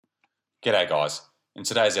G'day, guys. In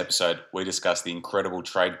today's episode, we discuss the incredible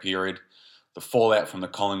trade period, the fallout from the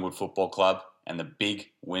Collingwood Football Club, and the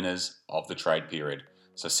big winners of the trade period.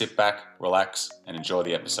 So sit back, relax, and enjoy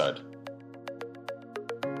the episode.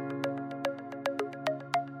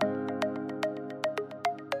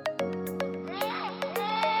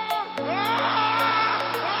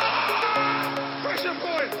 Pressure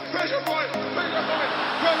point! Pressure point! Pressure point!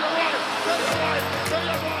 Pressure point! Pressure point!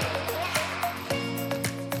 Pressure point!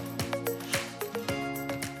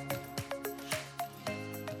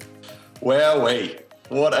 Wowee.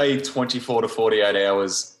 What a 24 to 48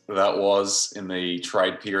 hours that was in the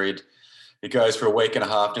trade period. It goes for a week and a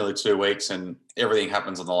half, nearly 2 weeks, and everything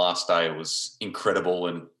happens on the last day. It was incredible,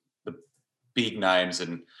 and the big names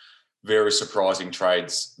and very surprising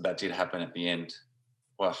trades that did happen at the end.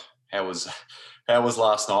 Well, how was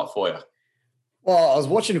last night for you? Well, I was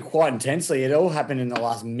watching it quite intensely. It all happened in the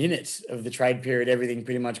last minute of the trade period. Everything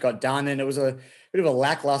pretty much got done, and it was a bit of a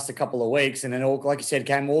lackluster couple of weeks. And then, all, like you said,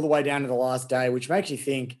 came all the way down to the last day, which makes you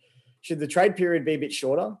think: should the trade period be a bit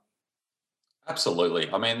shorter? Absolutely.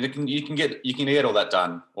 I mean, you can get all that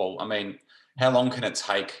done. Well, I mean, how long can it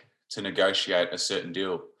take to negotiate a certain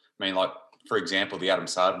deal? I mean, like for example, the Adam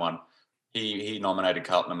Sard one. He nominated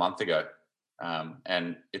Carlton a month ago.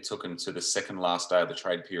 And it took him to the second last day of the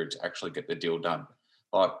trade period to actually get the deal done.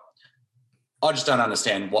 Like, I just don't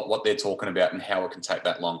understand what they're talking about and how it can take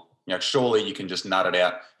that long. You know, surely you can just nut it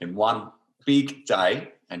out in one big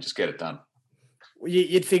day and just get it done. Well,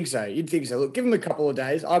 you'd think so. Look, give them a couple of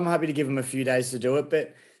days. I'm happy to give them a few days to do it,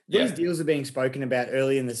 but these deals are being spoken about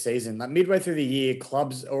early in the season. Like midway through the year,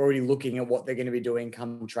 clubs are already looking at what they're going to be doing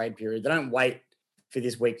come trade period. They don't wait for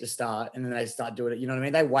this week to start and then they start doing it. You know what I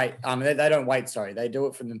mean? They wait. They don't wait. Sorry. They do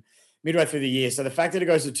it from the midway through the year. So the fact that it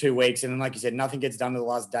goes to 2 weeks and then, like you said, nothing gets done to the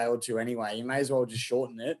last day or two anyway, you may as well just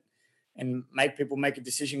shorten it and make people make a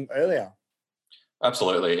decision earlier.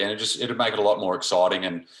 Absolutely. And it'd make it a lot more exciting.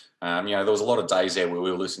 And, there was a lot of days there where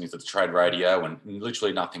we were listening to the trade radio and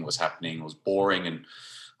literally nothing was happening. It was boring. And,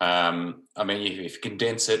 if you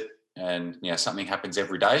condense it and, something happens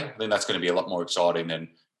every day, then that's going to be a lot more exciting than,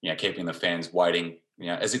 keeping the fans waiting,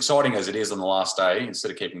 as exciting as it is on the last day, instead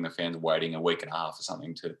of keeping the fans waiting a week and a half for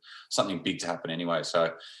something big to happen anyway.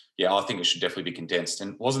 So, I think it should definitely be condensed.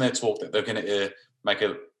 And wasn't there talk that they're going to make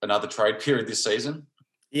another trade period this season?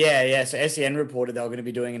 Yeah. So SEN reported they were going to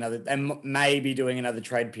be doing another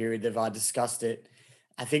trade period. They've discussed it.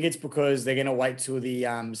 I think it's because they're going to wait till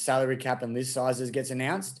the salary cap and list sizes gets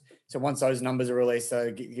announced. So once those numbers are released,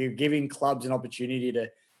 so you're giving clubs an opportunity to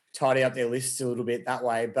tidy up their lists a little bit that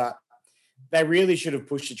way. But they really should have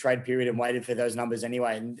pushed the trade period and waited for those numbers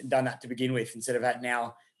anyway and done that to begin with, instead of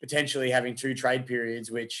now potentially having 2 trade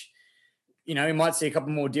periods, which, we might see a couple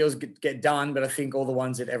more deals get done, but I think all the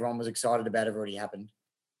ones that everyone was excited about have already happened.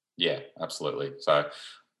 Yeah, absolutely. So,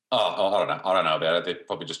 I don't know about it. They're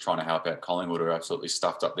probably just trying to help out Collingwood, who are absolutely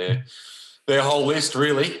stuffed up their whole list,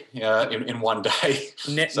 really, in one day.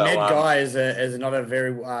 Ned Guy is not a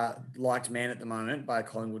very liked man at the moment by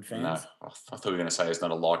Collingwood fans. No, I thought we were going to say he's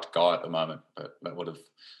not a liked guy at the moment, but that would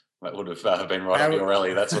have been right up your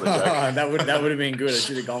alley. That sort of joke. that would have been good. I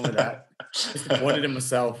should have gone with that. Disappointed in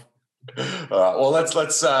myself. All right. Well, let's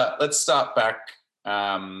start back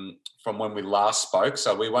from when we last spoke.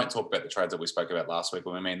 So we won't talk about the trades that we spoke about last week.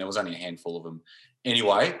 There was only a handful of them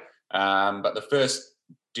anyway. But the first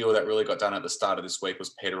deal that really got done at the start of this week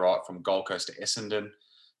was Peter Wright from Gold Coast to Essendon.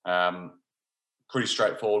 Pretty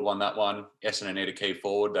straightforward one, that one. Essendon need a key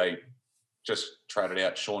forward. They just traded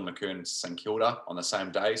out Sean McKeon to St Kilda on the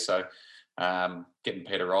same day. So getting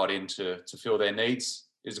Peter Wright in to fill their needs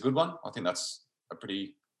is a good one. I think that's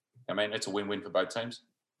it's a win-win for both teams.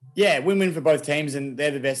 Yeah, win-win for both teams, and they're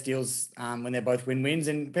the best deals when they're both win-wins.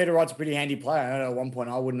 And Peter Wright's a pretty handy player. I know at one point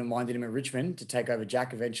I wouldn't have minded him at Richmond to take over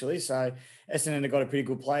Jack eventually. So Essendon have got a pretty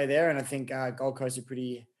good player there, and I think Gold Coast are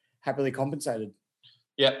pretty happily compensated.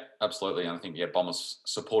 Yeah, absolutely. And I think, Bombers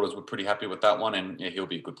supporters were pretty happy with that one, and he'll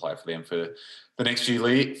be a good player for them for the next few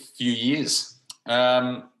years.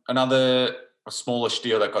 Another smallish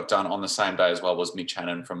deal that got done on the same day as well was Mitch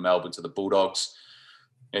Hannon from Melbourne to the Bulldogs.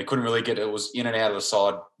 He couldn't really get it. It was in and out of the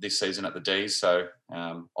side this season at the D's, so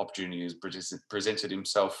opportunity has presented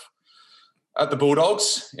himself at the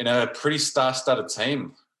Bulldogs in a pretty star-studded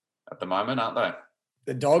team at the moment, aren't they?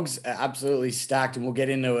 The Dogs are absolutely stacked, and we'll get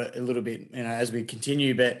into it a little bit, as we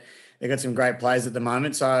continue, but they've got some great players at the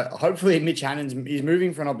moment. So hopefully Mitch he's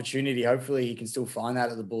moving for an opportunity. Hopefully he can still find that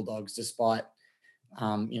at the Bulldogs despite,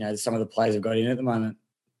 some of the players have got in at the moment.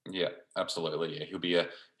 Yeah, absolutely. Yeah, he'll be a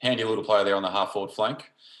handy little player there on the half-forward flank.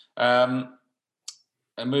 And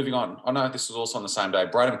moving on, I know this was also on the same day.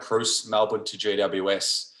 Braden Preuss, Melbourne to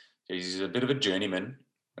GWS. He's a bit of a journeyman.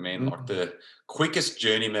 I mean, like Mm. the quickest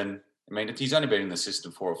journeyman. I mean, he's only been in the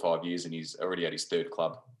system 4 or 5 years and he's already at his third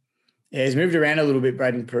club. Yeah, he's moved around a little bit,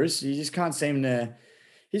 Braden Preuss. He just can't seem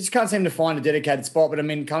to find a dedicated spot. But I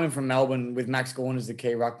mean, coming from Melbourne with Max Gawn as the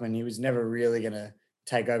key ruckman, he was never really going to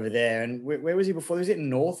take over there. And where was he before? Was it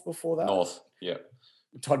North before that? North, yeah.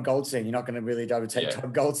 Todd Goldstein. You're not going to really overtake Yeah.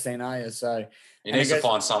 Todd Goldstein, are you? So He needs to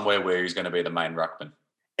find somewhere where he's going to be the main ruckman.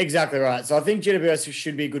 exactly right. So I think GWS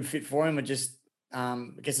should be a good fit for him. I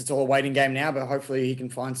guess it's all a waiting game now, but hopefully he can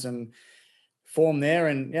find some form there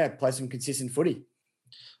and play some consistent footy.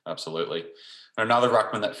 Absolutely. Another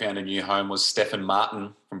ruckman that found a new home was Stefan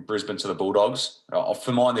Martin from Brisbane to the Bulldogs.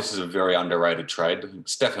 For mine, this is a very underrated trade.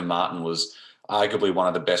 Stefan Martin was arguably one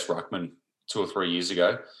of the best ruckmen 2 or 3 years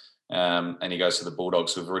ago. And he goes to the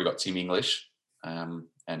Bulldogs, who've already got Tim English.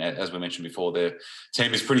 And as we mentioned before, their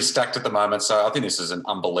team is pretty stacked at the moment. So I think this is an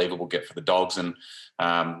unbelievable get for the Dogs. And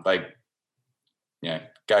they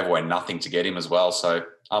gave away nothing to get him as well. So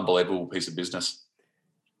unbelievable piece of business.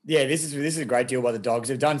 Yeah, this is a great deal by the Dogs.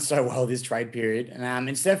 They've done so well this trade period.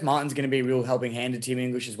 And Steph Martin's going to be a real helping hand to Tim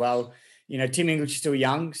English as well. You know, Tim English is still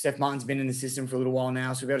young. Steph Martin's been in the system for a little while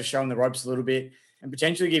now, so we'll be able to show him the ropes a little bit and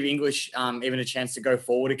potentially give English even a chance to go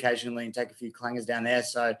forward occasionally and take a few clangers down there.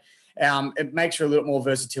 So it makes for a little more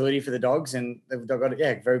versatility for the Dogs, and they've got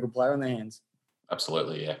a very good player on their hands.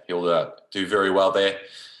 Absolutely, yeah. He'll do very well there.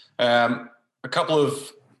 A couple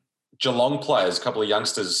of Geelong players, a couple of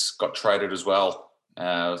youngsters got traded as well.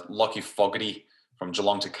 Lockie Fogarty from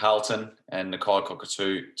Geelong to Carlton and Nakai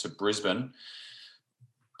Cockatoo to Brisbane.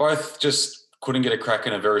 Both just couldn't get a crack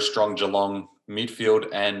in a very strong Geelong midfield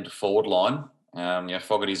and forward line.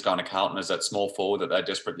 Fogarty's going to Carlton as that small forward that they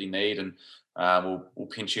desperately need, and will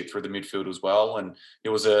pinch hit through the midfield as well. And he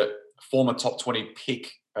was a former top 20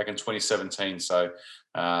 pick back in 2017. So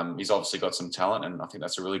he's obviously got some talent, and I think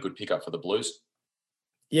that's a really good pickup for the Blues.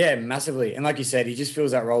 Yeah, massively. And like you said, he just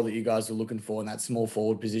fills that role that you guys were looking for in that small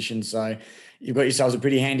forward position. So you've got yourselves a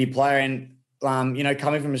pretty handy player. And,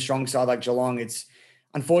 coming from a strong side like Geelong, it's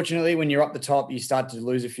unfortunately when you're up the top, you start to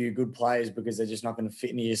lose a few good players because they're just not going to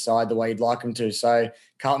fit into your side the way you'd like them to. So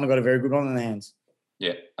Carlton have got a very good one in their hands.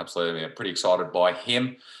 Yeah, absolutely. I'm pretty excited by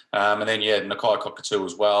him. And then, Nakai Cockatoo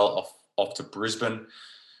as well, off to Brisbane.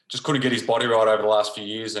 Just couldn't get his body right over the last few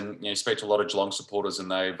years. And, you speak to a lot of Geelong supporters and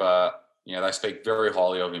they speak very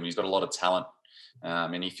highly of him. He's got a lot of talent.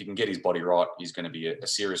 And if you can get his body right, he's going to be a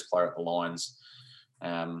serious player at the Lions,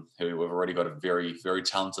 who have already got a very, very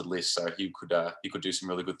talented list. So he could do some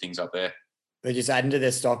really good things up there. They're just adding to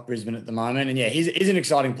their stock, Brisbane, at the moment. And, he's an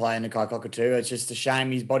exciting player, Nakai Cockatoo. It's just a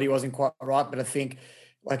shame his body wasn't quite right. But I think,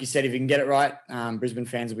 like you said, if he can get it right, Brisbane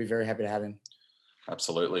fans will be very happy to have him.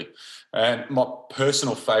 Absolutely. And my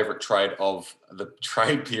personal favourite trade of the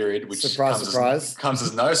trade period, which comes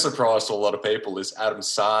as no surprise to a lot of people, is Adam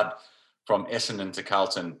Saad from Essendon to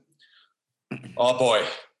Carlton. Oh, boy,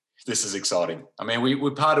 this is exciting. I mean,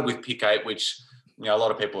 we parted with pick 8, which, a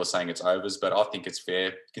lot of people are saying it's overs, but I think it's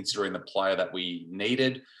fair considering the player that we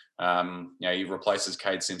needed. He replaces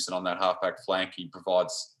Cade Simpson on that halfback flank. He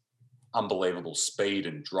provides unbelievable speed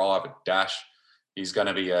and drive and dash. He's going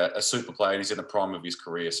to be a super player, and he's in the prime of his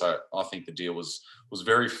career. So I think the deal was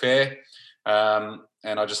very fair.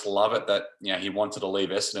 And I just love it that, he wanted to leave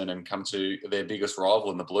Essendon and come to their biggest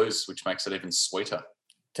rival in the Blues, which makes it even sweeter.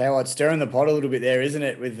 Tell you what, stirring the pot a little bit there, isn't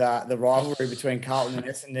it, with the rivalry between Carlton and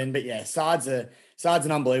Essendon? But yeah, Saad's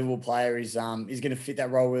an unbelievable player. He's going to fit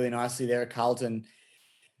that role really nicely there at Carlton.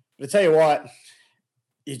 But I tell you what,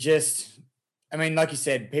 like you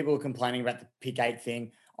said, people are complaining about the pick 8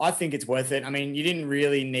 thing. I think it's worth it. I mean, you didn't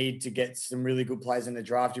really need to get some really good players in the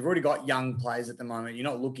draft. You've already got young players at the moment. You're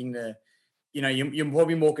not looking to, you're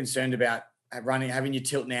probably more concerned about having your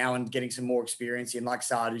tilt now and getting some more experience in, like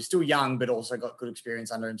Saad, who's still young, but also got good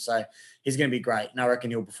experience under him. So he's going to be great. And I reckon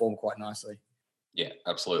he'll perform quite nicely. Yeah,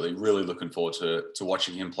 absolutely. Really looking forward to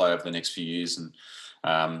watching him play over the next few years. And,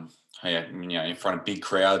 in front of big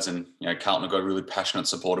crowds, and, Carlton have got a really passionate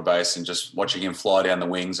supporter base, and just watching him fly down the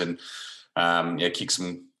wings and, kick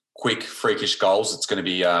some quick, freakish goals. It's going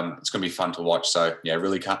to be fun to watch. So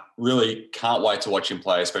really can't wait to watch him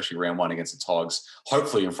play, especially round 1 against the Tigers.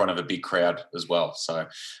 Hopefully in front of a big crowd as well. So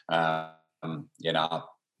love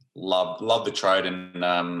the trade, and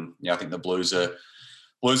I think the Blues are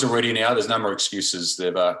ready now. There's no more excuses.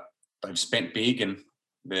 They've spent big, and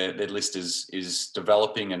their list is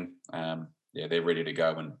developing, and they're ready to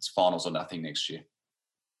go. And it's finals or nothing next year.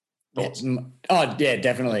 Thoughts? Oh, yeah,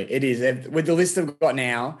 definitely. It is. With the list they've got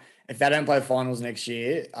now, if they don't play finals next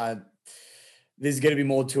year, there's going to be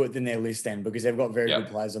more to it than their list then, because they've got very good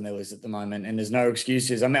players on their list at the moment, and there's no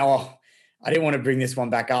excuses. I I didn't want to bring this one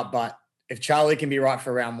back up, but if Charlie can be right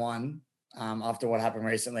for round one after what happened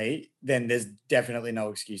recently, then there's definitely no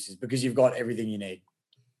excuses because you've got everything you need.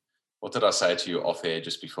 What did I say to you off air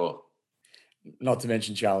just before? Not to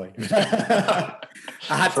mention Charlie.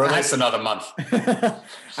 For at least another month. I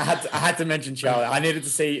had to mention Charlie. I needed to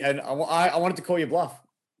see, and I wanted to call you bluff.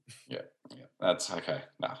 Yeah, that's okay.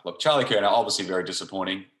 Nah, look, Charlie Curnow, obviously very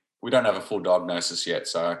disappointing. We don't have a full diagnosis yet,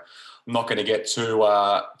 so I'm not going to get too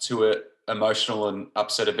emotional and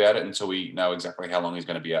upset about it until we know exactly how long he's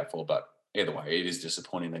going to be out for. But either way, it is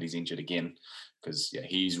disappointing that he's injured again because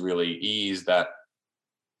he's the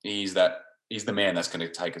man that's going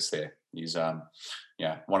to take us there. He's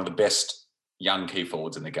one of the best young key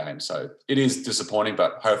forwards in the game. So it is disappointing,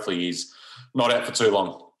 but hopefully he's not out for too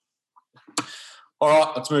long. All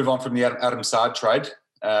right, let's move on from the Adam Saad trade.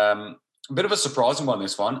 A bit of a surprising one,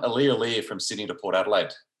 this one. Aliir from Sydney to Port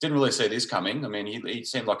Adelaide. Didn't really see this coming. I mean, he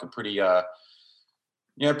seemed like a pretty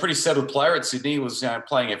settled player at Sydney. He was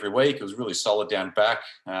playing every week. He was really solid down back,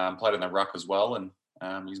 played in the ruck as well, and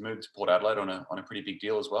he's moved to Port Adelaide on a pretty big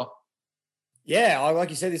deal as well. Yeah,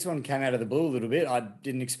 like you said, this one came out of the blue a little bit. I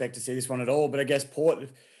didn't expect to see this one at all, but I guess Port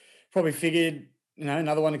probably figured,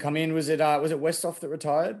 another one to come in. Was it Westhoff that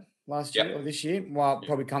retired last year or this year? Well,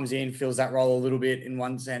 probably comes in, fills that role a little bit in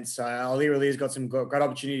one sense. So Aliir's got some great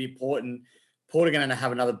opportunity at Port, and Port are going to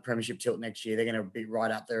have another premiership tilt next year. They're going to be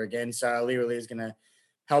right up there again. So Aliir is going to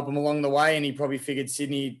help him along the way, and he probably figured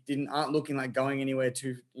Sydney aren't looking like going anywhere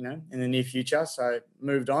too, in the near future. So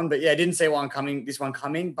moved on. But yeah, didn't see this one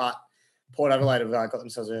coming, but Port Adelaide have got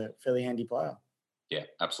themselves a fairly handy player. Yeah,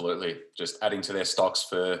 absolutely. Just adding to their stocks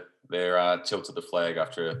for their tilt of the flag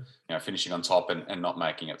after finishing on top and not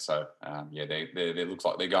making it. So they look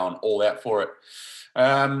like they're going all out for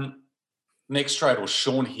it. Next trade was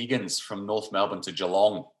Sean Higgins from North Melbourne to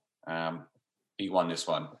Geelong. Big one, this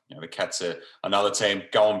one. The Cats are another team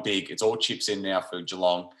going big. It's all chips in now for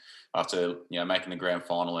Geelong after making the grand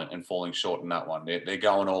final and falling short in that one. They're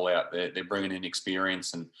going all out. They're bringing in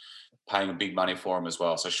experience and paying big money for him as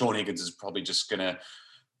well. So Sean Higgins is probably just going to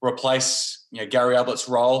replace Gary Ablett's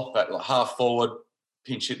role, that half forward,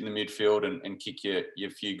 pinch hit in the midfield and kick your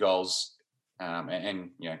few goals.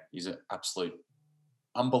 He's an absolute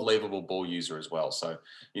unbelievable ball user as well. So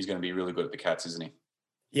he's going to be really good at the Cats, isn't he?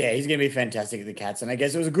 Yeah, he's going to be fantastic at the Cats. And I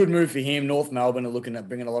guess it was a good move for him. North Melbourne are looking at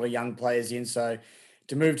bringing a lot of young players in. So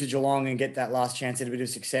to move to Geelong and get that last chance at a bit of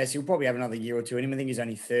success, he'll probably have another year or two in him. I think he's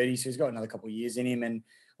only 30, so he's got another couple of years in him. And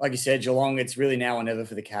like you said, Geelong, it's really now or never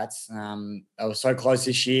for the Cats. They were so close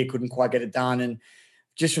this year, couldn't quite get it done. And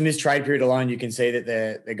just from this trade period alone, you can see that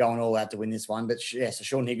they're going all out to win this one. But so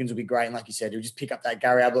Sean Higgins will be great. And like you said, he'll just pick up that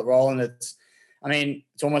Gary Ablett role. And it's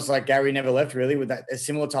almost like Gary never left really with a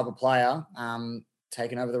similar type of player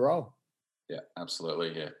taking over the role. Yeah,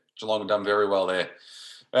 absolutely. Yeah. Geelong have done very well there.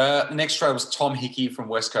 The next trade was Tom Hickey from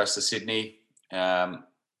West Coast to Sydney.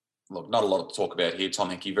 Look, not a lot to talk about here. Tom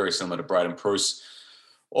Hickey, very similar to Braden Preuss.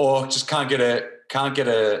 Or just can't get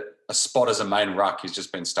a spot as a main ruck. He's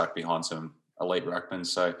just been stuck behind some elite ruckmen.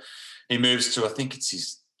 So he moves to, I think it's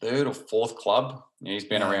his third or fourth club. He's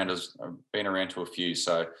been around to a few.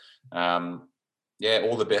 So all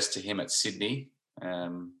the best to him at Sydney.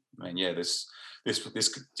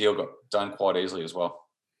 This deal got done quite easily as well.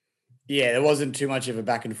 Yeah, there wasn't too much of a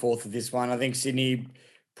back and forth with this one. I think Sydney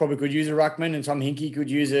probably could use a ruckman, and Tom Hickey could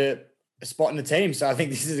use a spot in the team. So I think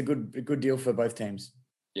this is a good deal for both teams.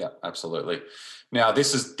 Yeah, absolutely. Now,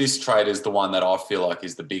 this trade is the one that I feel like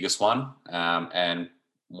is the biggest one, and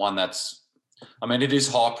one that's, it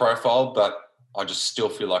is high profile, but I just still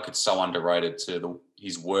feel like it's so underrated to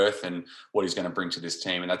his worth and what he's going to bring to this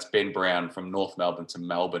team, and that's Ben Brown from North Melbourne to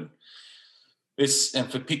Melbourne. And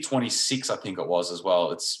for pick 26, I think it was as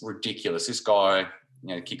well. It's ridiculous. This guy,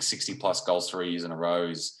 kicked 60+ goals 3 years in a row.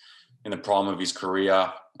 He's in the prime of his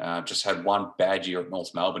career. Just had one bad year at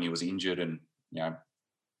North Melbourne. He was injured and,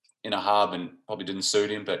 in a hub and probably didn't suit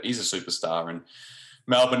him, but he's a superstar. And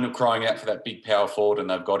Melbourne are crying out for that big power forward, and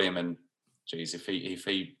they've got him. And geez, if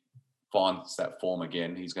he finds that form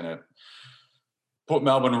again, he's going to put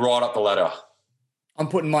Melbourne right up the ladder. I'm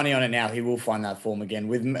putting money on it now. He will find that form again.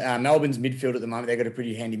 With Melbourne's midfield at the moment, they've got a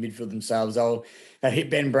pretty handy midfield themselves. They'll hit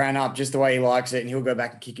Ben Brown up just the way he likes it, and he'll go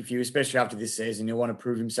back and kick a few, especially after this season. He'll want to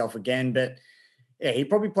prove himself again. But, yeah, he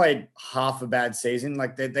probably played half a bad season.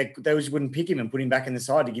 Like, they just wouldn't pick him and put him back in the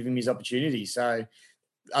side to give him his opportunity. So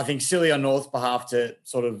I think silly on North's behalf to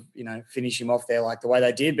sort of, finish him off there like the way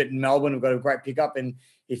they did. But Melbourne have got a great pickup, and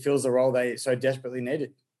he fills the role they so desperately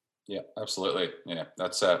needed. Yeah, absolutely. Yeah,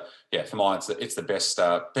 that's for mine. It's the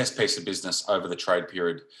best piece of business over the trade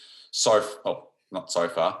period. Not so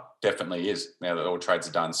far. definitely is now that all trades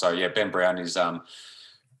are done. So yeah, Ben Brown is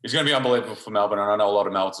he's going to be unbelievable for Melbourne, and I know a lot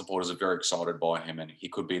of Melbourne supporters are very excited by him, and he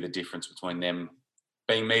could be the difference between them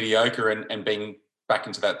being mediocre and being back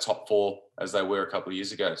into that top 4 as they were a couple of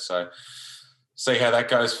years ago. So see how that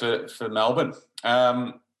goes for Melbourne.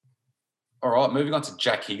 All right, moving on to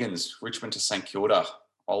Jack Higgins, Richmond to St Kilda.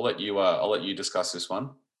 I'll let you discuss this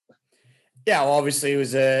one. Yeah, well, obviously it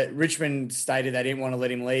was Richmond stated they didn't want to let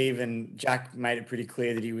him leave, and Jack made it pretty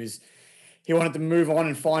clear that he wanted to move on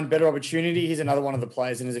and find better opportunity. He's another one of the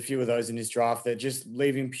players, and there's a few of those in this draft that just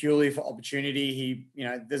leave him purely for opportunity.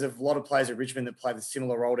 There's a lot of players at Richmond that played a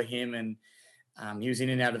similar role to him, and he was in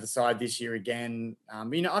and out of the side this year again.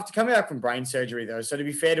 After coming back from brain surgery though, so to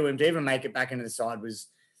be fair to him, to even make it back into the side was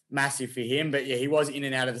massive for him. But yeah, he was in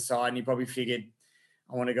and out of the side, and he probably figured,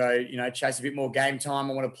 I want to go, chase a bit more game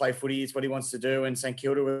time. I want to play footy. It's what he wants to do. And St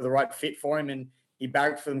Kilda were the right fit for him. And he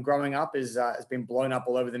barracked for them growing up. Has been blown up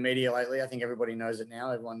all over the media lately. I think everybody knows it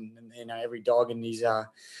now. Everyone, every dog in his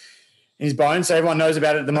bones. So everyone knows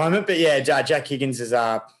about it at the moment. But yeah, Jack Higgins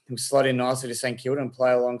he'll slot in nicely to St Kilda and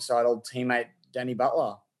play alongside old teammate Danny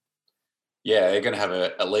Butler. Yeah, they're going to have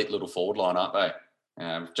an elite little forward line, aren't they?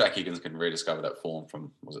 Jack Higgins can rediscover that form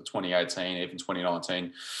from, was it 2018, even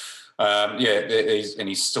 2019.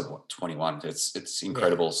 He's still 21. It's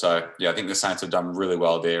incredible. Yeah. So yeah, I think the Saints have done really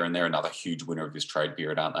well there, and they're another huge winner of this trade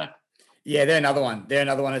period, aren't they? Yeah, they're another one. They're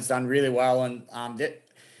another one that's done really well. And I'll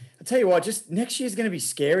tell you what, just next year's going to be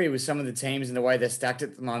scary with some of the teams and the way they're stacked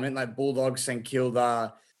at the moment, like Bulldogs, St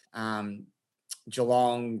Kilda,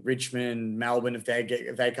 Geelong, Richmond, Melbourne. If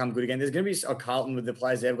they come good again, there's going to be Carlton with the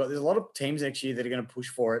players they've got. There's a lot of teams next year that are going to push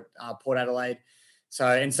for it. Port Adelaide. So,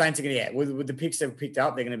 and Saints are going to, with the picks they've picked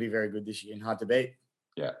up, they're going to be very good this year and hard to beat.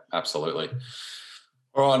 Yeah, absolutely.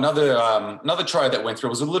 All right, another trade that went through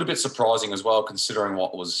was a little bit surprising as well, considering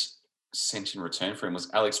what was sent in return for him was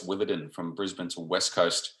Alex Witherden from Brisbane to West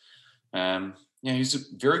Coast. He's a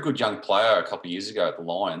very good young player a couple of years ago at the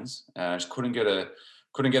Lions. Just couldn't get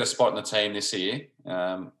a spot in the team this year,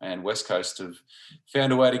 and West Coast have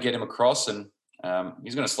found a way to get him across, and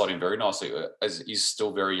he's going to slot in very nicely as he's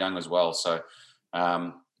still very young as well. So.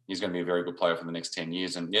 He's going to be a very good player for the next 10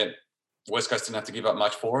 years. And yeah, West Coast didn't have to give up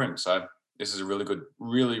much for him. So this is a really good,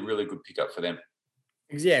 really, really good pickup for them.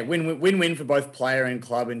 Yeah, win-win for both player and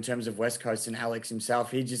club in terms of West Coast and Alex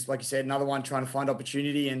himself. He just, like you said, another one trying to find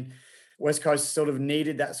opportunity, and West Coast sort of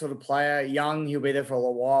needed that sort of player. Young, he'll be there for a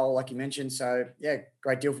little while, like you mentioned. So yeah,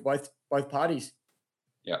 great deal for both parties.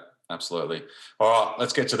 Yeah, absolutely. All right,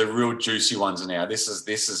 let's get to the real juicy ones now. This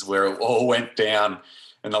is where it all went down.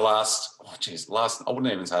 In the I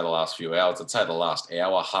wouldn't even say the last few hours. I'd say the last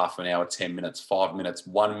hour, half an hour, 10 minutes, 5 minutes,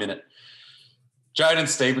 1 minute. Jaden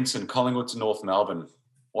Stevenson, Collingwood to North Melbourne.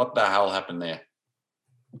 What the hell happened there?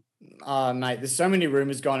 Mate, there's so many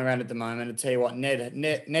rumours going around at the moment. I'll tell you what,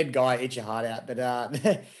 Ned Guy, eat your heart out. But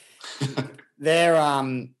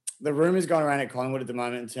the rumours going around at Collingwood at the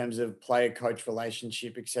moment in terms of player-coach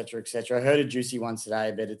relationship, et cetera, et cetera. I heard a juicy one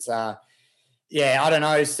today, but it's I don't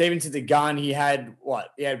know. Stevenson's a gun. He had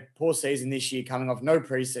poor season this year, coming off no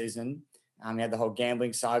preseason. He had the whole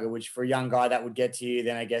gambling saga, which for a young guy that would get to you.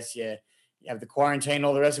 Then I guess you have the quarantine,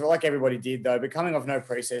 all the rest of it, like everybody did though. But coming off no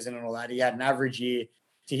preseason and all that, he had an average year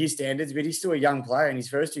to his standards. But he's still a young player. In his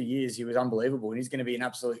first 2 years, he was unbelievable, and he's going to be an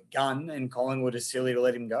absolute gun. And Collingwood is silly to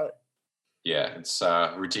let him go. Yeah, it's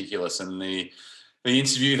ridiculous. And the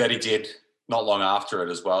interview that he did not long after it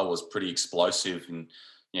as well was pretty explosive, and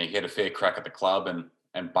he had a fair crack at the club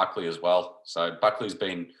and Buckley as well. So Buckley's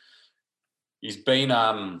been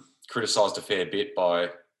criticised a fair bit by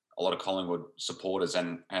a lot of Collingwood supporters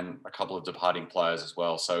and a couple of departing players as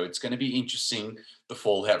well. So it's going to be interesting, the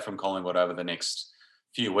fallout from Collingwood over the next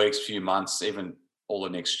few weeks, few months, even all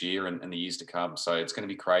of next year and the years to come. So it's going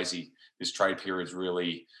to be crazy. This trade period's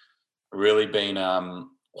really, really been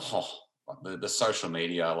the social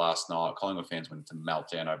media last night. Collingwood fans went to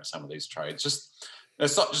meltdown over some of these trades.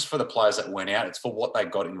 It's not just for the players that went out, it's for what they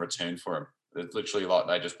got in return for them. It's literally like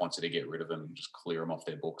they just wanted to get rid of them and just clear them off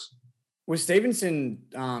their books. Was Stevenson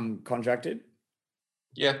contracted?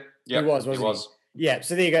 Yeah. He was. Yeah,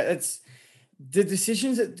 so there you go. It's the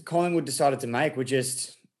decisions that Collingwood decided to make were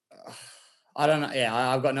just, I don't know. Yeah,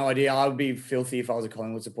 I've got no idea. I would be filthy if I was a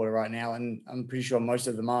Collingwood supporter right now, and I'm pretty sure most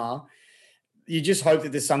of them are. You just hope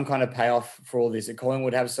that there's some kind of payoff for all this, that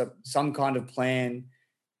Collingwood have some kind of plan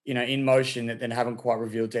in motion that then haven't quite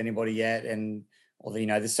revealed to anybody yet. Or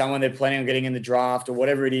there's someone they're planning on getting in the draft or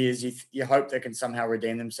whatever it is. You hope they can somehow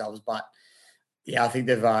redeem themselves. But yeah, I think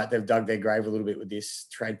they've dug their grave a little bit with this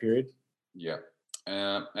trade period. Yeah.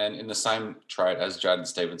 And in the same trade as Jaden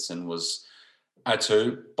Stevenson was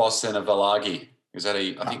Atu Boston Valagi Is that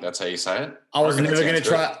I think that's how you say it. I was never going to good.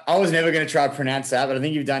 try. I was never going to try to pronounce that, but I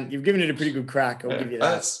think you've given it a pretty good crack. I'll give you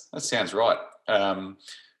that. That sounds right.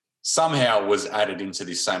 Somehow was added into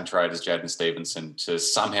this same trade as Jaden Stevenson to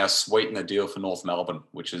somehow sweeten the deal for North Melbourne,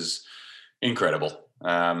 which is incredible.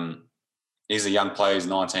 He's a young player. He's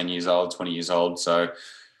 19 years old, 20 years old. So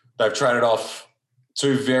they've traded off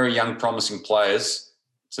two very young, promising players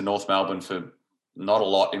to North Melbourne for not a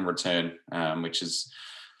lot in return, which is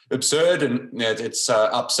absurd. And it's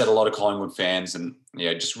upset a lot of Collingwood fans. And,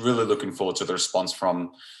 just really looking forward to the response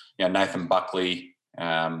from Nathan Buckley,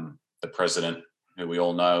 the president, who we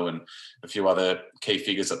all know, and a few other key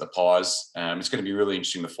figures at the Pies. It's going to be really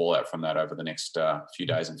interesting, the fallout from that over the next few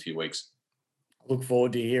days and few weeks. I look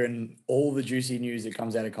forward to hearing all the juicy news that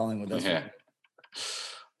comes out of Collingwood.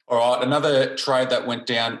 All right, another trade that went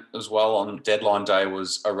down as well on deadline day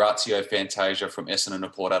was Orazio Fantasia from Essendon to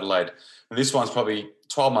Port Adelaide. And this one's probably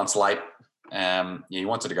 12 months late. He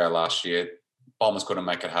wanted to go last year. Bombers couldn't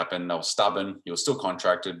make it happen. They were stubborn. He was still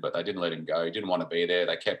contracted, but they didn't let him go. He didn't want to be there.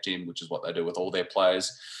 They kept him, which is what they do with all their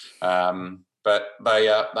players. But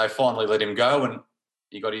they finally let him go, and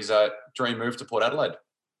he got his dream move to Port Adelaide.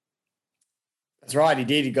 That's right, he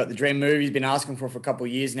did. He got the dream move he's been asking for a couple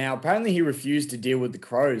of years now. Apparently he refused to deal with the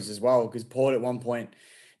Crows as well, because Port at one point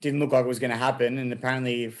didn't look like it was going to happen, and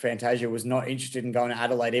apparently Fantasia was not interested in going to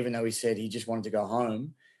Adelaide, even though he said he just wanted to go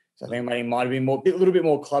home. So I think he might have been a little bit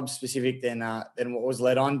more club specific than what was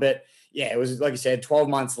led on. But yeah, it was, like you said, 12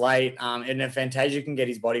 months late. And if Fantasia can get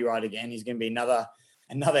his body right again, he's going to be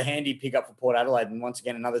another handy pickup for Port Adelaide. And once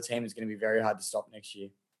again, another team is going to be very hard to stop next year.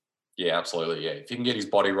 Yeah, absolutely. Yeah, if he can get his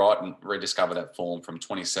body right and rediscover that form from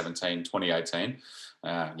 2017, 2018,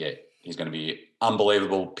 he's going to be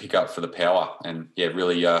unbelievable pickup for the Power. And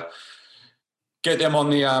really get them on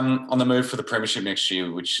the move for the premiership next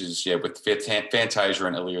year, which is with Fantasia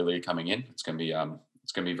and Iliuli coming in. It's going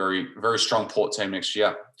to be very, very strong Port team next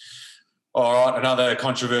year. All right, another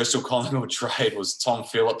controversial Collingwood trade was Tom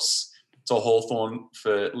Phillips to Hawthorn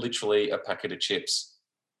for literally a packet of chips.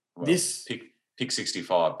 Well, pick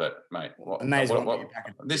 65, but mate,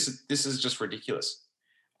 this is just ridiculous.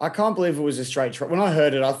 I can't believe it was a straight trade. When I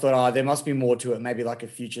heard it, I thought, there must be more to it, maybe like a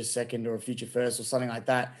future second or a future first or something like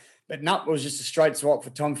that. But no, it was just a straight swap for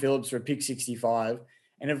Tom Phillips for a pick 65.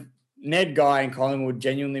 And if Ned Guy and Collingwood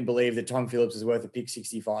genuinely believe that Tom Phillips is worth a pick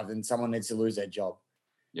 65, then someone needs to lose their job.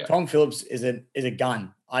 Yeah. Tom Phillips is a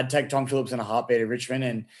gun. I'd take Tom Phillips in a heartbeat at Richmond,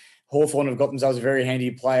 and Hawthorn have got themselves a very handy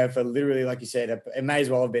player for literally, like you said, it may as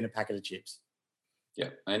well have been a packet of chips. Yeah,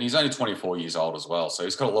 and he's only 24 years old as well, so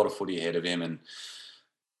he's got a lot of footy ahead of him. And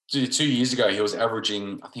 2 years ago, he was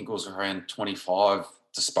averaging, I think it was around 25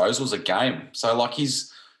 disposals a game. So,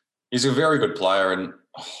 he's a very good player. And,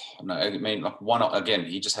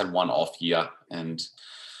 he just had one off year, and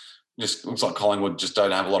just looks like Collingwood just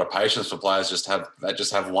don't have a lot of patience for players that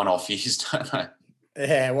just have one off years, don't they?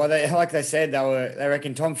 Yeah, well, they said, they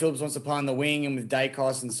reckon Tom Phillips wants to play on the wing, and with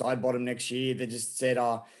Dacos and side bottom next year, they just said,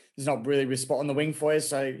 there's not really a spot on the wing for you,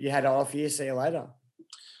 so you had it off here, see you later.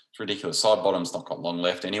 It's ridiculous. Side bottom's not got long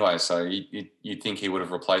left anyway, so you'd think he would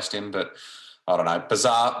have replaced him, but I don't know.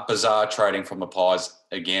 Bizarre trading from the Pies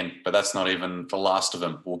again, but that's not even the last of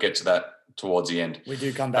them. We'll get to that towards the end. We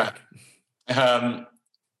do come back.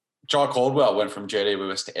 Jai Caldwell went from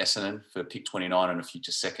GWS to Essendon for pick 29 and a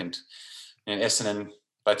future second. And Essendon,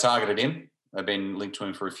 they targeted him. They've been linked to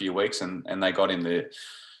him for a few weeks, and they got him there.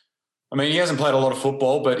 I mean, he hasn't played a lot of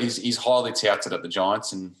football, but he's highly touted at the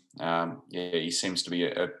Giants, and he seems to be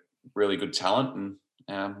a really good talent. And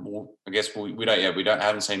I guess we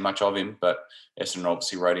haven't seen much of him, but Essendon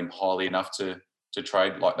obviously rate him highly enough to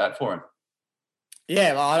trade like that for him.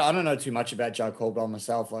 Yeah, well, I don't know too much about Joe Caldwell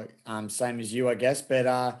myself, same as you, I guess, but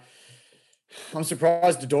I'm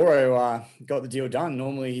surprised Dodoro got the deal done.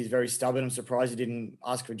 Normally he's very stubborn. I'm surprised he didn't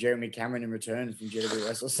ask for Jeremy Cameron in return from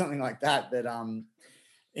GWS or something like that. But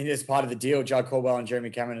as part of the deal, Joe Caldwell and Jeremy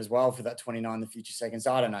Cameron as well for that 29, the future second.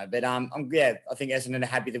 So I don't know. But I think Essendon are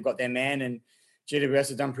happy they've got their man, and GWS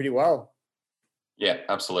have done pretty well. Yeah,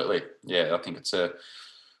 absolutely. Yeah, I think it's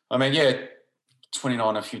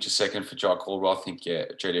 29 a future second for Joe Caldwell. I think,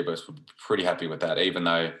 GWS would be pretty happy with that, even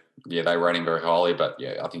though, they rate him very highly. But,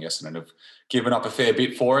 I think Essendon have given up a fair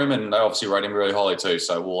bit for him, and they obviously rate him really highly too.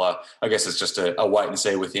 So we'll, I guess it's just a wait and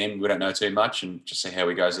see with him. We don't know too much, and just see how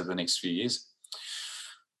he goes over the next few years.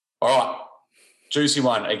 All right, juicy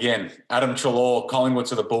one again. Adam Treloar, Collingwood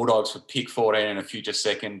to the Bulldogs for pick 14 and a future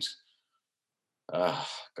second.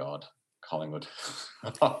 God, Collingwood.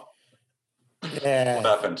 Yeah. What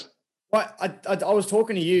happened? Well, I was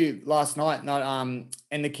talking to you last night,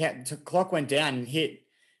 and the clock went down and hit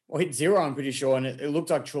zero, I'm pretty sure, and it looked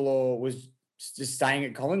like Treloar was just staying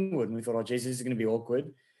at Collingwood. And we thought, oh, geez, this is going to be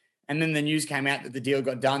awkward. And then the news came out that the deal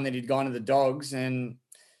got done, that he'd gone to the Dogs. And,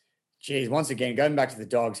 geez, once again, going back to the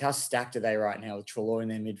Dogs, how stacked are they right now with Treloar in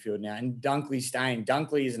their midfield now? And Dunkley staying.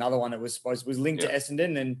 Dunkley is another one that was linked to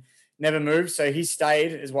Essendon and never moved. So he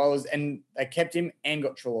stayed as well as, and they kept him and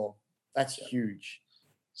got Treloar. That's huge.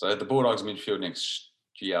 So the Bulldogs midfield next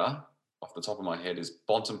year, off the top of my head, is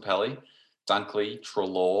Bontempelli, Dunkley,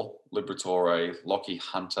 Treloar, Liberatore, Lockie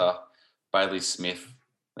Hunter, Bailey Smith.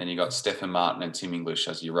 Then you got Stephen Martin and Tim English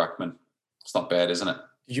as your ruckman. It's not bad, isn't it?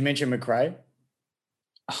 Did you mention McRae?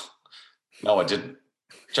 No, I didn't.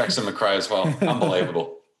 Jackson McRae as well.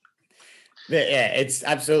 Unbelievable. Yeah, it's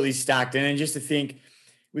absolutely stacked. And then just to think,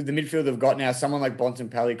 with the midfield they've got now, someone like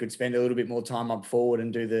Bontempelli could spend a little bit more time up forward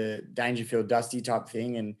and do the Dangerfield Dusty type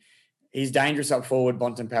thing. And he's dangerous up forward,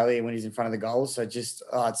 Bontempelli, when he's in front of the goals. So just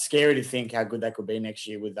it's scary to think how good that could be next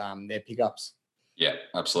year with their pickups. Yeah,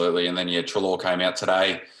 absolutely. And then, Treloar came out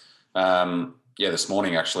today. This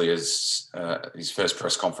morning actually is his first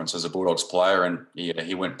press conference as a Bulldogs player. And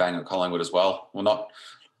he went bang at Collingwood as well. Well,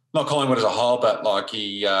 not Collingwood as a whole, but like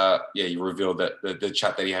he revealed that the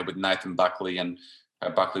chat that he had with Nathan Buckley, and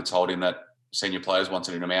Buckley told him that senior players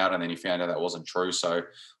wanted him out, and then he found out that wasn't true. So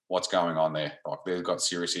what's going on there? Like, they've got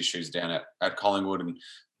serious issues down at Collingwood and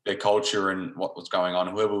their culture and what was going on.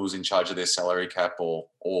 Whoever was in charge of their salary cap or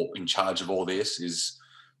in charge of all this is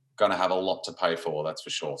going to have a lot to pay for, that's for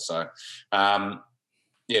sure. So,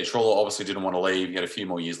 Treloar obviously didn't want to leave. He had a few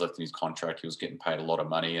more years left in his contract. He was getting paid a lot of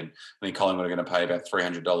money, and I think Collingwood are going to pay about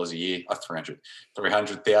 $300 a year.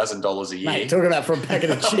 $300,000 a year. Mate, talk about for a packet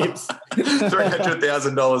of chips.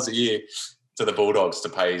 $300,000 a year to the Bulldogs to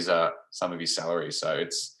pay some of his salary. So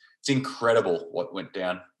it's incredible what went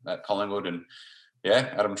down at Collingwood, and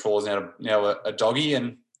Adam Treloar's now a doggy,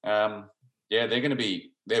 and they're going to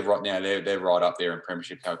be they're right up there in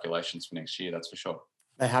premiership calculations for next year. That's for sure.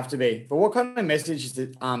 They have to be. But what kind of message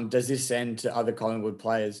does this send to other Collingwood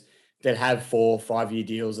players that have 4 or 5 year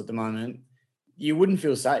deals at the moment? You wouldn't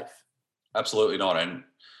feel safe. Absolutely not. And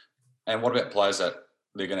what about players that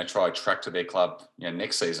they're going to try track to their club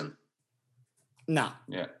next season? No.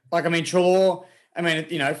 Yeah. Like, Treloar,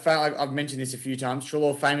 I've mentioned this a few times.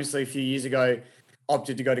 Treloar famously a few years ago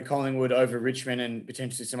opted to go to Collingwood over Richmond and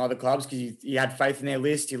potentially some other clubs because he had faith in their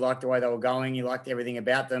list. He liked the way they were going. He liked everything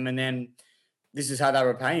about them. And then this is how they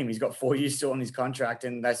repay him. He's got 4 years still on his contract,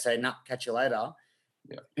 and they say, nah, catch you later.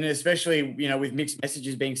 Yeah. And especially, with mixed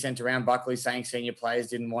messages being sent around, Buckley saying senior players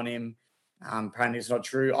didn't want him. Apparently it's not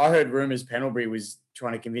true. I heard rumours Pendlebury was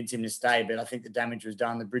trying to convince him to stay, but I think the damage was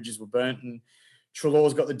done. The bridges were burnt, and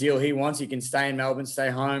Treloar's got the deal he wants. He can stay in Melbourne, stay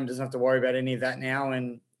home, doesn't have to worry about any of that now.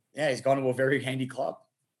 And, he's gone to a very handy club.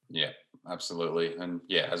 Yeah, absolutely. And,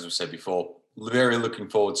 as we said before, very looking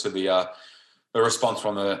forward to the response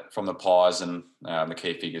from the Pies and the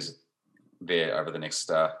key figures there over the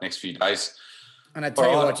next few days. And I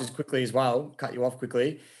tell you what, just quickly as well, cut you off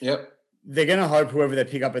quickly. Yep. They're going to hope whoever they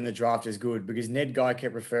pick up in the draft is good, because Ned Guy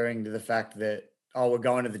kept referring to the fact that, we're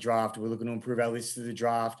going to the draft, we're looking to improve our list to the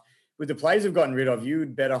draft. With the players we've gotten rid of,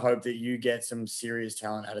 you'd better hope that you get some serious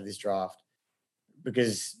talent out of this draft,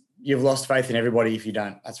 because you've lost faith in everybody if you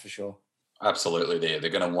don't, that's for sure. Absolutely.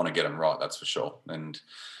 They're going to want to get them right, that's for sure. And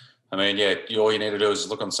all you need to do is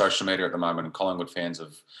look on social media at the moment, and Collingwood fans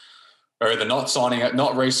are either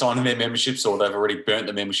not re-signing their memberships, or they've already burnt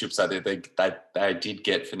the memberships that they did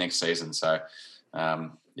get for next season. So,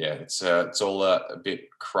 it's all a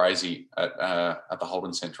bit crazy at the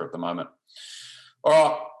Holden Centre at the moment. All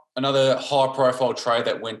right, another high-profile trade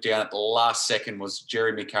that went down at the last second was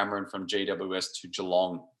Jeremy Cameron from GWS to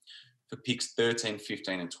Geelong for picks 13,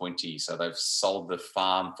 15 and 20. So they've sold the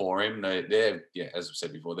farm for him. They're as we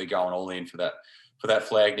said before, they're going all in for that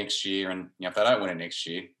flag next year. And if they don't win it next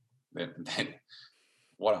year, then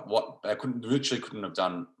what they couldn't have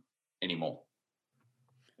done anymore.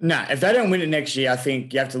 No, if they don't win it next year, I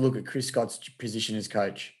think you have to look at Chris Scott's position as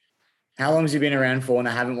coach. How long has he been around for? And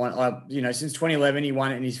they haven't won. Since 2011, he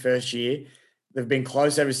won it in his first year. They've been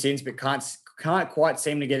close ever since, but can't quite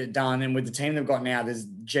seem to get it done. And with the team they've got now, there's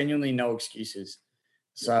genuinely no excuses.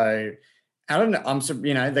 So I don't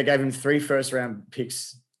know. They gave him 3 first-round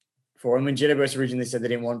picks for him. When GWS originally said they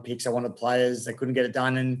didn't want picks, they wanted players. They couldn't get it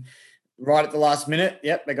done. And right at the last minute,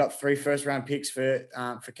 they got 3 first-round picks for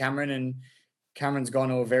Cameron. And Cameron's gone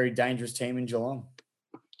to a very dangerous team in Geelong.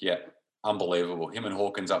 Yeah, unbelievable. Him and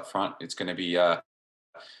Hawkins up front. It's going to be a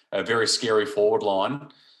very scary forward line.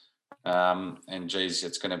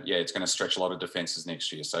 It's going to stretch a lot of defences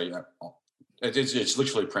next year. So it's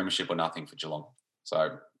literally premiership or nothing for Geelong.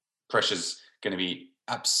 So pressure's going to be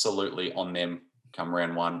absolutely on them come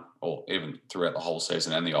round one, or even throughout the whole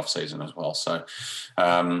season and the off season as well. So,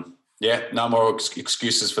 no more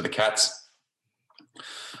excuses for the Cats.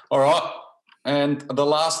 All right. And the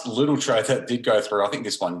last little trade that did go through, I think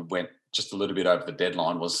this one went just a little bit over the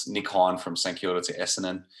deadline, was Nick Hind from St Kilda to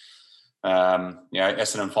Essendon.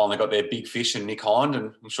 Essendon finally got their big fish in Nick Hind,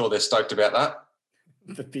 and I'm sure they're stoked about that.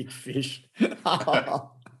 The big fish.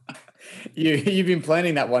 You've been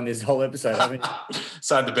planning that one this whole episode, haven't you?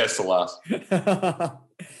 Save the best to last.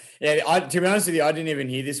 Yeah, to be honest with you, I didn't even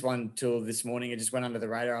hear this one till this morning. It just went under the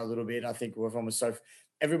radar a little bit. I think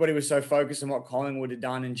everybody was so focused on what Collingwood had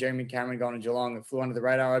done and Jeremy Cameron gone to Geelong, it flew under the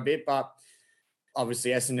radar a bit. But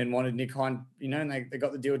obviously Essendon wanted Nick Hind, and they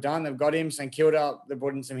got the deal done. They've got him. St Kilda, they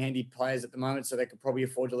brought in some handy players at the moment, so they could probably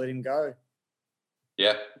afford to let him go.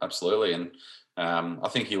 Yeah, absolutely. And I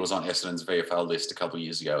think he was on Essendon's VFL list a couple of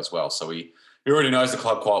years ago as well. So he already knows the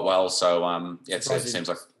club quite well. So, it seems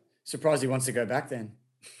like... Surprised he wants to go back then.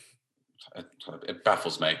 It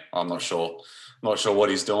baffles me. I'm not sure what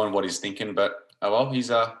he's doing, what he's thinking, but he's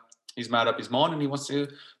made up his mind and he wants to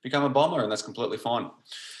become a Bomber, and that's completely fine.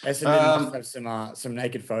 Essendon must have some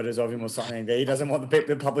naked photos of him or something. He doesn't want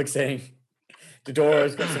the public seeing.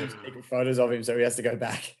 Dodoro's got some naked photos of him, so he has to go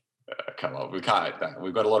back. Come on, we can't.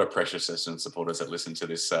 We've got a lot of precious Essendon supporters that listen to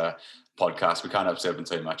this podcast. We can't upset them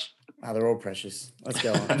too much. They're all precious. Let's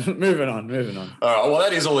go on. Moving on. All right. Well,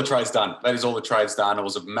 that is all the trades done. It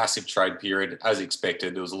was a massive trade period, as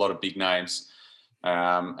expected. There was a lot of big names,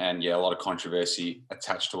 and a lot of controversy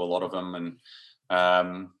attached to a lot of them. And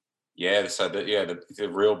the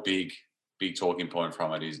real big talking point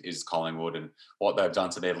from it is Collingwood and what they've done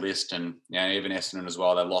to their list, and even Essendon as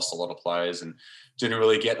well. They lost a lot of players and didn't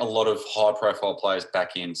really get a lot of high-profile players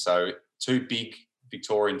back in. So two big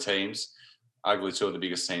Victorian teams, arguably two of the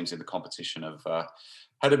biggest teams in the competition, have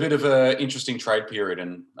had a bit of an interesting trade period,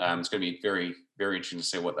 and it's going to be very, very interesting to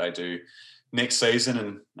see what they do next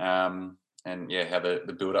season, and how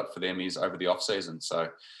the build-up for them is over the off-season. So,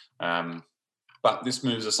 but this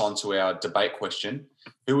moves us on to our debate question: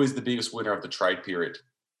 who is the biggest winner of the trade period?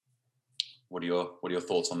 What are your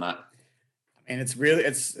thoughts on that? And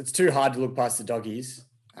it's too hard to look past the Doggies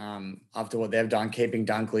after what they've done, keeping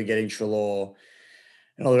Dunkley, getting Treloar,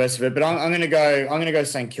 and all the rest of it. But I'm going to go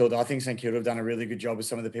St Kilda. I think St Kilda have done a really good job with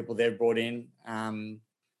some of the people they've brought in, and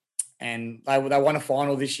they won a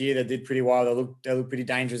final this year. They did pretty well. They look pretty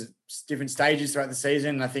dangerous at different stages throughout the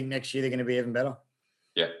season. And I think next year they're going to be even better.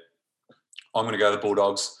 Yeah, I'm going to go the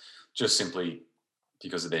Bulldogs, just simply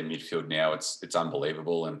because of their midfield now. It's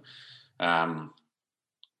unbelievable, and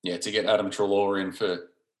to get Adam Treloar in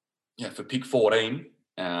for pick 14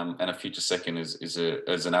 and a future second is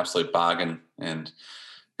an absolute bargain, and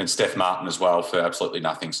Steph Martin as well for absolutely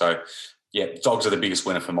nothing. So Dogs are the biggest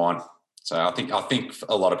winner for mine. So I think for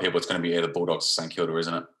a lot of people it's going to be either Bulldogs or St Kilda,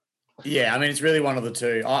 isn't it? Yeah, I mean it's really one of the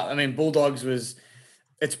two. I mean Bulldogs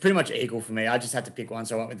it's pretty much equal for me. I just had to pick one,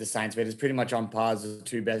 so I went with the Saints, but it's pretty much on par as the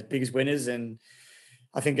two biggest winners, and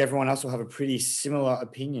I think everyone else will have a pretty similar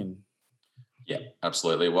opinion. Yeah,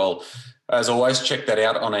 absolutely. Well, as always, check that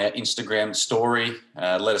out on our Instagram story.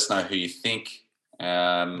 Let us know who you think.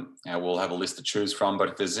 We'll have a list to choose from, but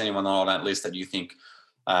if there's anyone on that list that you think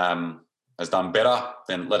has done better,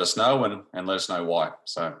 then let us know and let us know why.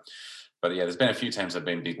 So, but there's been a few teams that have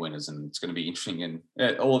been big winners, and it's going to be interesting.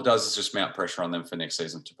 And all it does is just mount pressure on them for next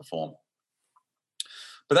season to perform.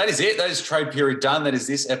 But that is it. That is trade period done. That is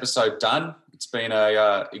this episode done. It's been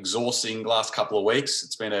a exhausting last couple of weeks.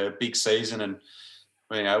 It's been a big season, and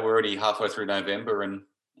we're already halfway through November, and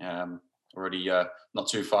already not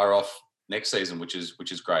too far off next season, which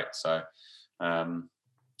is great. So, how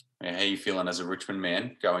are you feeling as a Richmond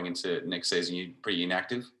man going into next season? You're pretty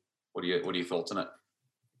inactive. What are your thoughts on it?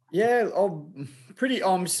 Yeah,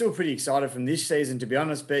 I'm still pretty excited from this season, to be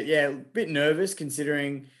honest. But a bit nervous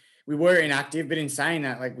considering we were inactive. But in saying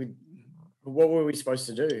that, what were we supposed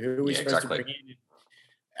to do? Who were we supposed to bring in?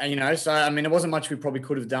 And so I mean, there wasn't much we probably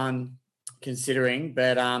could have done considering.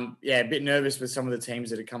 But a bit nervous with some of the teams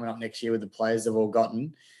that are coming up next year with the players they've all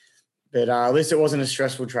gotten. But at least it wasn't a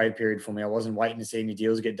stressful trade period for me. I wasn't waiting to see any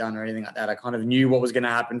deals get done or anything like that. I kind of knew what was going to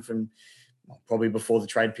happen from probably before the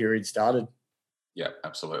trade period started. Yeah,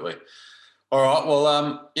 absolutely. All right.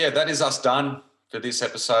 Well, that is us done for this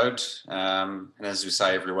episode. And as we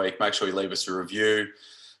say every week, make sure you leave us a review,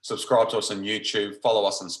 subscribe to us on YouTube, follow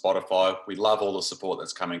us on Spotify. We love all the support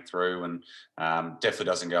that's coming through, and definitely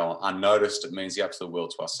doesn't go unnoticed. It means the absolute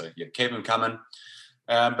world to us. So keep them coming.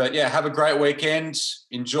 But have a great weekend.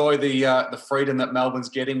 Enjoy the freedom that Melbourne's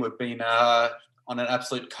getting. We've been on an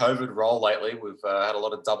absolute COVID roll lately. We've had a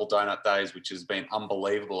lot of double donut days, which has been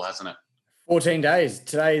unbelievable, hasn't it? 14 days.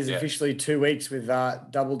 Today is Yeah. officially 2 weeks with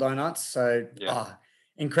double donuts. So Yeah.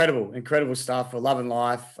 incredible stuff. We're loving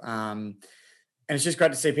life. And it's just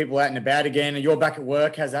great to see people out and about again. And you're back at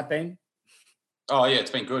work. How's that been? Oh yeah,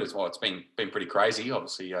 it's been good as well. It's been pretty crazy.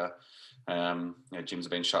 Obviously, gyms have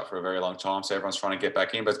been shut for a very long time, so everyone's trying to get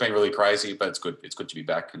back in. But it's been really crazy. But it's good. It's good to be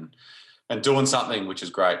back and doing something, which is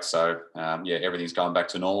great. So everything's going back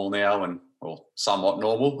to normal now, and somewhat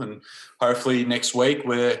normal. And hopefully next week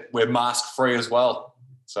we're mask free as well,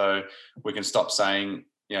 so we can stop saying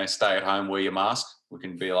stay at home, wear your mask. We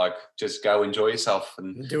can be like, just go enjoy yourself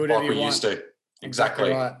and do whatever like we you used to. Exactly.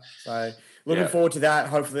 Right. So looking forward to that.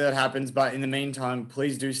 Hopefully that happens. But in the meantime,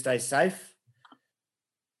 please do stay safe.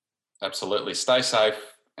 Absolutely. Stay safe.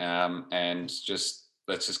 And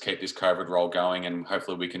let's just keep this COVID roll going, and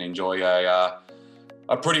hopefully we can enjoy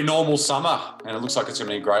a pretty normal summer. And it looks like it's going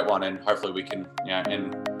to be a great one. And hopefully we can,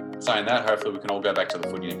 in saying that, hopefully we can all go back to the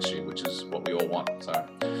footy next year, which is what we all want. So,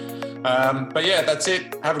 but yeah, that's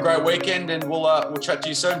it. Have a great weekend, and we'll chat to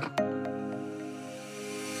you soon.